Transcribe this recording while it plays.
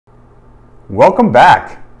Welcome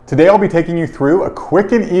back. Today I'll be taking you through a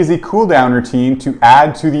quick and easy cool down routine to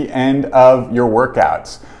add to the end of your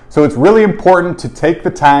workouts. So it's really important to take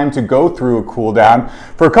the time to go through a cool down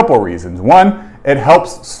for a couple of reasons. One, it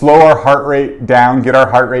helps slow our heart rate down, get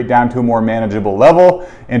our heart rate down to a more manageable level.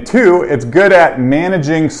 And two, it's good at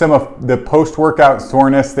managing some of the post-workout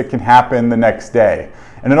soreness that can happen the next day.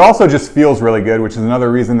 And it also just feels really good, which is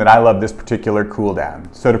another reason that I love this particular cool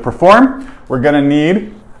down. So to perform, we're gonna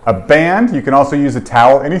need a band. You can also use a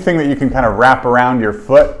towel, anything that you can kind of wrap around your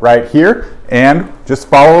foot right here, and just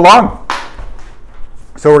follow along.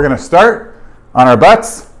 So we're gonna start on our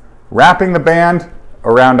butts, wrapping the band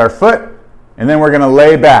around our foot, and then we're gonna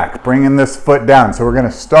lay back, bringing this foot down. So we're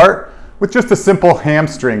gonna start with just a simple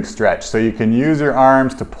hamstring stretch. So you can use your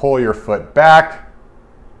arms to pull your foot back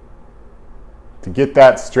to get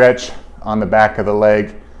that stretch on the back of the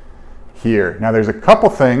leg here. Now there's a couple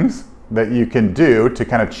things that you can do to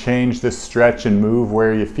kind of change this stretch and move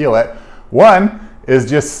where you feel it. One is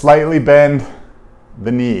just slightly bend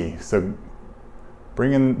the knee. So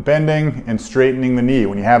bending and straightening the knee.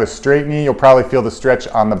 When you have a straight knee, you'll probably feel the stretch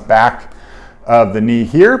on the back of the knee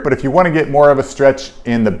here, but if you want to get more of a stretch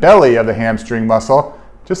in the belly of the hamstring muscle,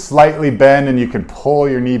 just slightly bend and you can pull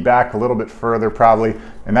your knee back a little bit further probably,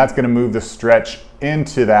 and that's going to move the stretch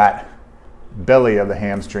into that belly of the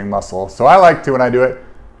hamstring muscle. So I like to, when I do it,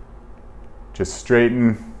 just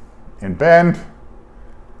straighten and bend.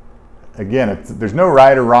 Again, there's no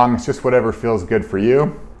right or wrong, it's just whatever feels good for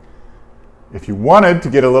you. If you wanted to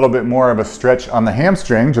get a little bit more of a stretch on the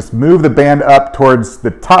hamstring, just move the band up towards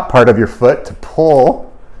the top part of your foot to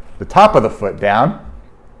pull the top of the foot down.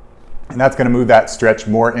 And that's going to move that stretch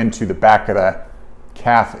more into the back of the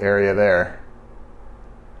calf area there.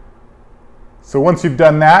 So once you've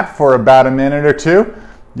done that for about a minute or two,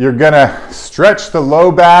 you're going to stretch the low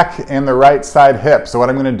back and the right side hip. So what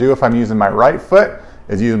I'm going to do if I'm using my right foot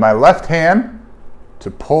is use my left hand to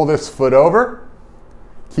pull this foot over,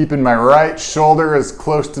 keeping my right shoulder as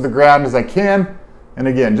close to the ground as I can. And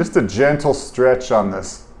again, just a gentle stretch on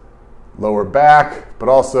this lower back, but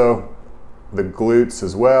also the glutes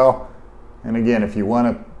as well. And again, if you want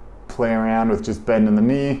to play around with just bending the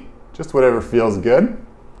knee, just whatever feels good.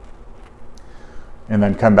 And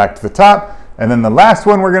then come back to the top. And then the last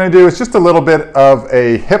one we're going to do is just a little bit of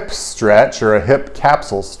a hip stretch or a hip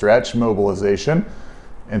capsule stretch, mobilization.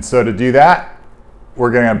 And so to do that,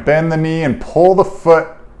 we're going to bend the knee and pull the foot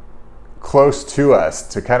close to us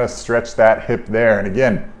to kind of stretch that hip there. And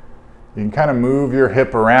again, you can kind of move your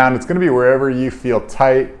hip around. It's going to be wherever you feel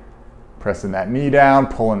tight, pressing that knee down,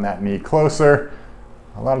 pulling that knee closer.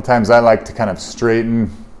 A lot of times I like to kind of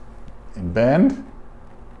straighten and bend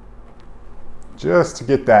just to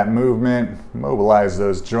get that movement, mobilize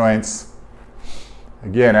those joints.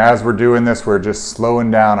 Again, as we're doing this, we're just slowing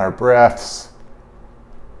down our breaths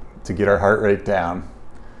to get our heart rate down.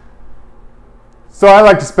 So I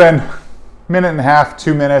like to spend a minute and a half,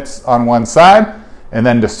 2 minutes on one side, and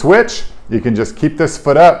then to switch, you can just keep this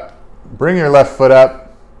foot up, bring your left foot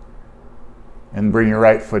up, and bring your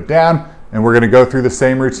right foot down, and we're going to go through the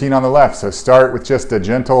same routine on the left. So start with just a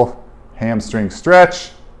gentle hamstring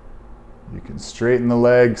stretch. You can straighten the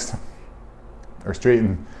legs, or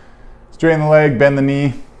straighten the leg, bend the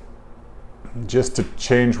knee, just to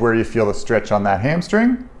change where you feel the stretch on that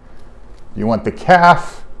hamstring. You want the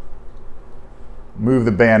calf, move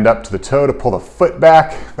the band up to the toe to pull the foot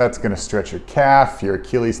back. That's going to stretch your calf, your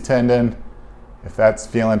Achilles tendon, if that's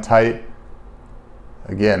feeling tight.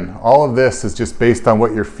 Again, all of this is just based on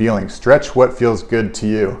what you're feeling. Stretch what feels good to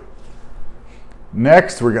you.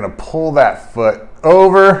 Next, we're going to pull that foot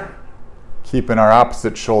over, keeping our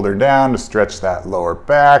opposite shoulder down to stretch that lower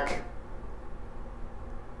back.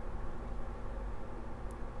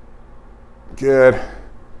 Good.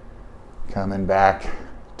 Coming back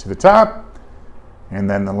to the top. And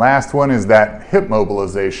then the last one is that hip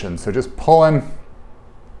mobilization. So just pulling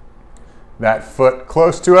that foot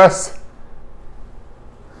close to us.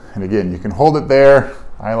 And again, you can hold it there.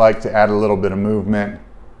 I like to add a little bit of movement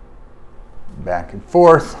back and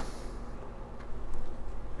forth.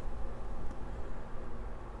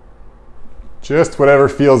 Just whatever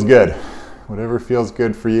feels good. Whatever feels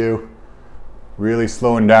good for you. Really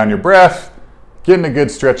slowing down your breath, getting a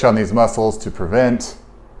good stretch on these muscles to prevent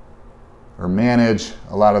or manage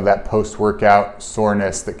a lot of that post-workout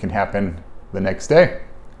soreness that can happen the next day.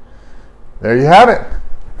 There you have it.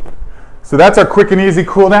 So that's our quick and easy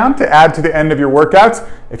cool down to add to the end of your workouts.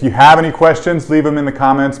 If you have any questions, leave them in the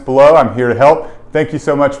comments below. I'm here to help. Thank you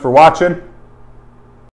so much for watching.